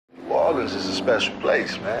Orleans is a special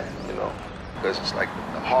place, man, you know, because it's like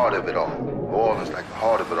the heart of it all. New Orleans is like the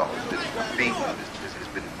heart of it all. It's been beaten, it's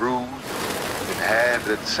been bruised, it's been had,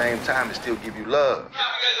 but at the same time, it still give you love.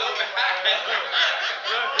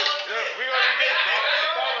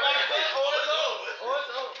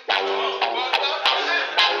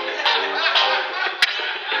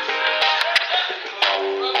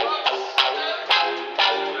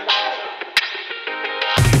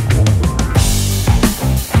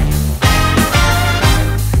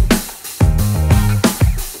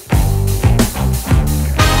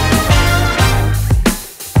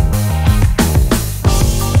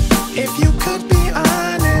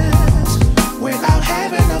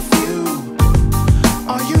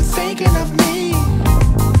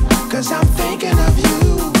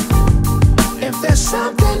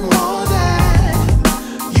 Something more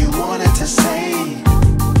that you wanted to say.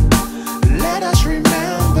 Let us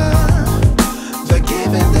remember the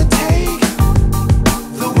give and the take,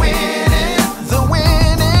 the winning, the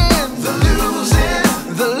winning, the losing,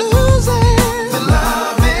 the losing, the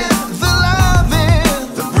loving, the loving,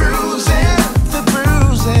 the bruising, the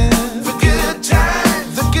bruising, the good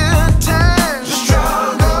times, the good times, the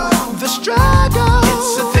struggle, the struggle.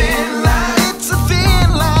 It's a thin line, it's a thin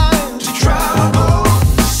line to trouble.